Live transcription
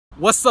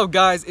What's up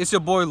guys, it's your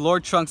boy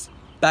Lord Trunks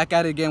back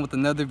at it again with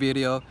another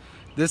video.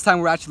 This time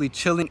we're actually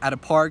chilling at a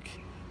park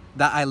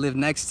that I live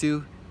next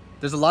to.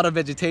 There's a lot of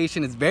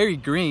vegetation, it's very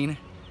green,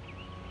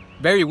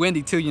 very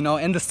windy too, you know,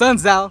 and the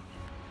sun's out.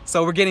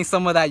 So we're getting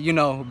some of that, you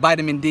know,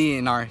 vitamin D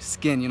in our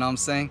skin, you know what I'm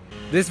saying?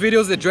 This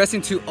video is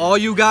addressing to all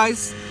you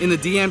guys in the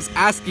DMs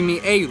asking me,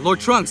 hey Lord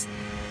Trunks,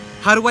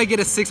 how do I get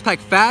a six-pack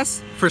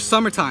fast for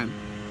summertime?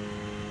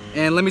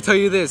 And let me tell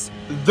you this,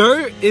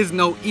 there is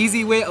no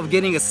easy way of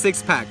getting a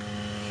six-pack.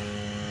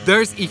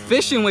 There's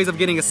efficient ways of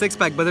getting a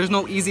six-pack, but there's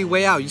no easy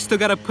way out. You still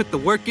gotta put the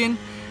work in,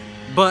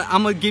 but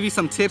I'm gonna give you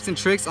some tips and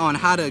tricks on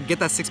how to get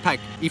that six-pack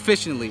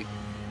efficiently.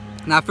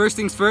 Now, first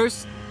things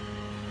first,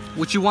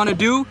 what you wanna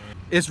do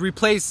is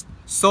replace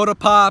soda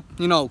pop,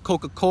 you know,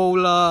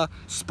 Coca-Cola,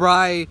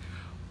 Sprite,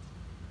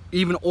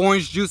 even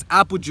orange juice,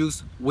 apple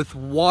juice with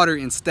water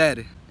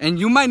instead. And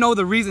you might know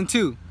the reason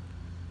too,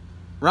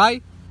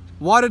 right?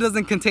 Water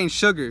doesn't contain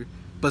sugar,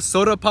 but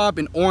soda pop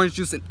and orange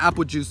juice and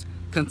apple juice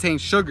contain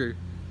sugar.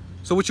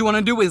 So what you want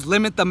to do is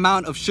limit the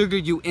amount of sugar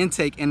you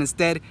intake and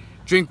instead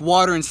drink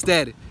water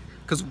instead.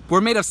 Because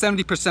we're made of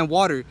 70%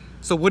 water.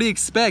 So what do you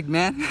expect,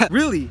 man?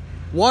 Really,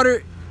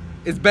 water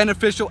is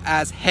beneficial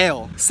as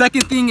hell.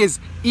 Second thing is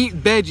eat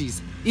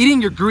veggies.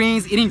 Eating your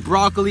greens, eating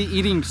broccoli,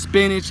 eating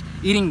spinach,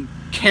 eating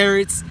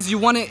carrots. You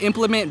want to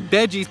implement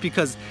veggies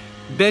because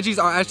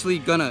veggies are actually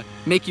gonna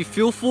make you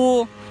feel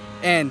full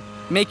and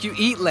make you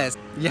eat less.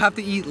 You have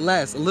to eat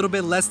less, a little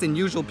bit less than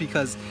usual,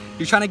 because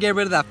you're trying to get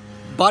rid of that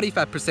body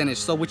fat percentage.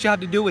 So what you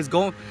have to do is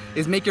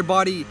make your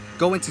body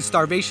go into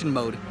starvation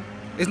mode.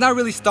 It's not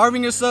really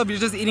starving yourself, you're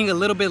just eating a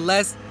little bit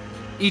less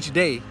each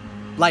day,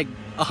 like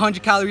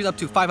 100 calories up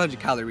to 500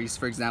 calories,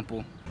 for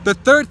example. The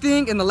third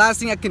thing and the last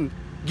thing I can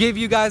give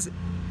you guys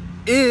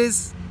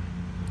is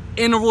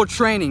interval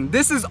training.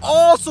 This is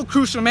also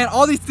crucial, man.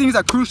 All these things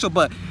are crucial,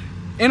 but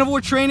interval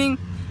training,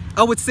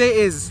 I would say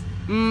is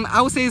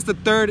the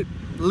third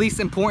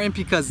least important,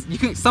 because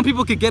some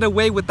people could get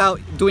away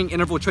without doing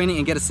interval training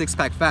and get a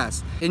six-pack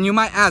fast. And you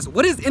might ask,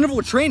 what is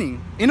interval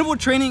training? Interval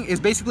training is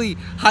basically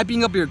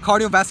hyping up your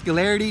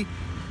cardiovascularity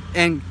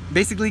and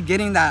basically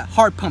getting that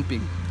heart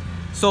pumping.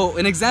 So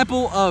an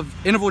example of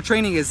interval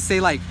training is, say,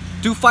 like,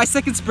 do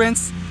 5-second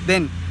sprints,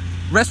 then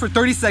rest for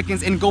 30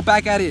 seconds and go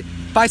back at it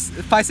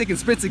 5-second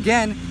sprints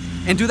again,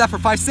 and do that for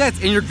 5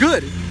 sets, and you're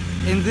good.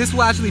 And this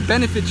will actually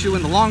benefit you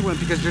in the long run,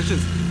 because you're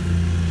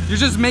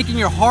just making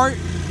your heart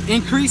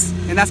increase,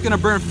 and that's gonna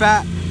burn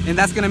fat, and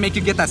that's gonna make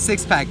you get that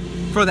six-pack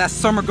for that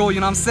summer goal,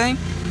 you know what I'm saying?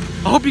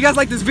 I hope you guys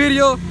like this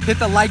video. Hit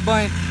the like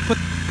button,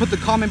 put the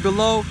comment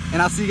below,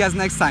 and I'll see you guys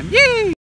next time. Yay!